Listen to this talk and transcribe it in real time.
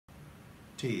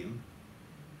team,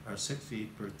 our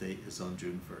 68th birthday is on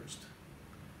June 1st.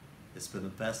 It's been a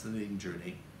fascinating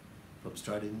journey from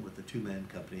starting with a two-man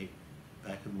company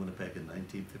back in Winnipeg in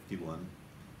 1951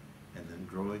 and then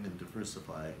growing and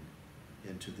diversifying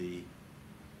into the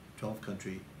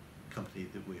 12-country company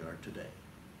that we are today.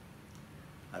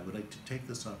 I would like to take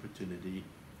this opportunity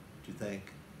to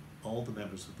thank all the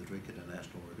members of the Drink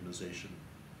International organization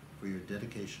for your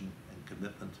dedication and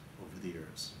commitment over the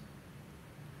years.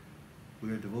 We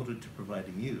are devoted to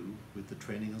providing you with the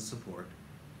training and support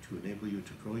to enable you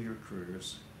to grow your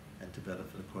careers and to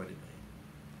benefit accordingly.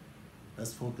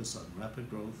 Let's focus on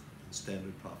rapid growth and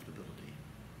standard profitability.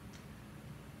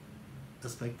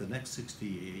 Let's make the next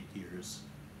 68 years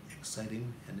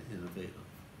exciting and innovative.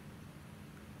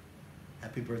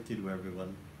 Happy birthday to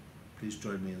everyone. Please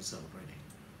join me in celebrating.